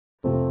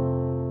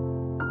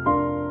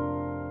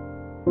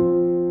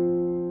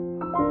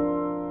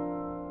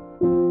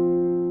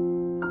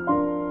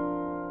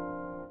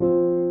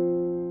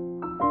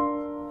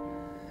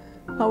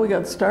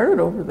got started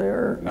over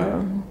there,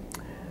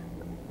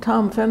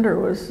 Tom Fender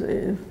was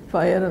a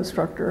phy ed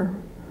instructor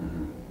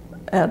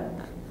at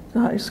the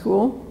high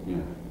school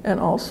and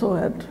also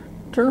at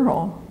Turner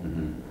Hall.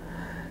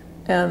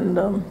 And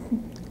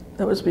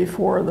that was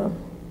before the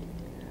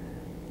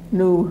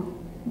new,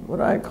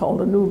 what I call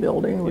the new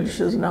building, which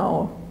is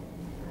now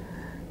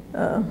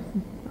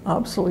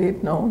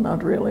obsolete. No,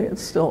 not really.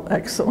 It's still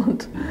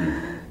excellent.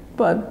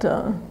 But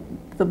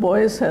the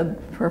boys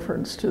had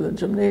preference to the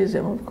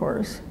gymnasium, of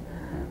course.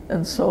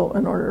 And so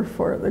in order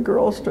for the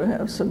girls to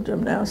have some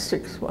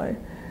gymnastics, why,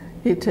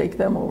 he'd take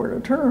them over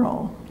to Turner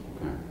Hall.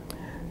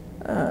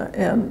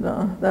 And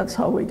that's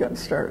how we got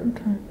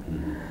started.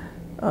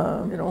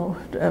 You know,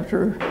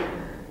 after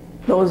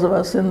those of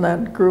us in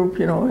that group,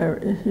 you know,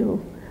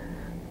 you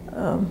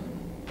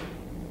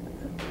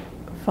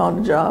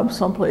found a job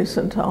someplace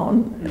in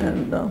town,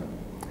 and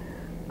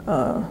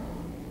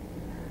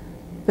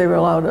they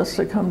allowed us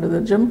to come to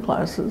the gym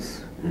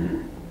classes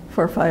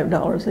for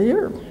 $5 a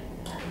year.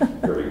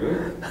 Very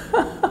good.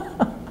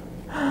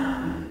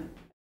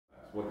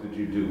 What did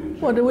you do?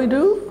 What did we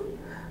do?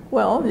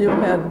 Well, you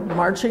had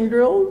marching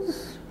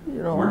drills,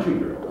 you know. Marching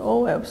drills?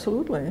 Oh,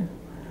 absolutely.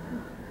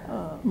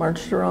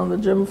 Marched around the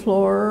gym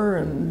floor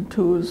and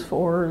 2s,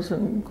 4s,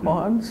 and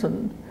quads,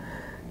 and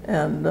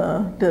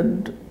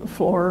did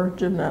floor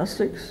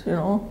gymnastics, you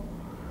know,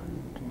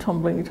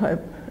 tumbling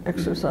type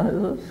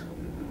exercises.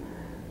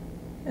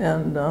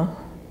 And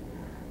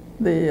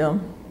the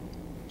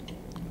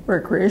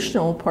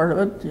recreational part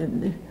of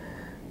it,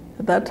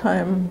 at that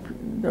time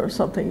there was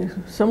something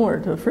similar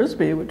to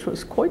Frisbee, which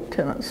was quoit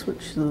tennis,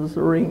 which is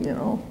the ring, you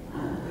know,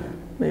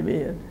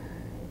 maybe.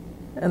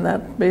 And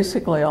that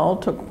basically all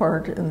took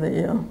part in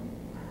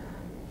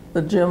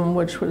the gym,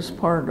 which was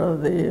part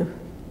of the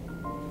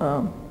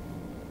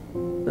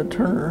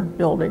Turner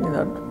building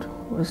that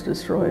was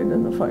destroyed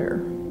in the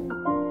fire.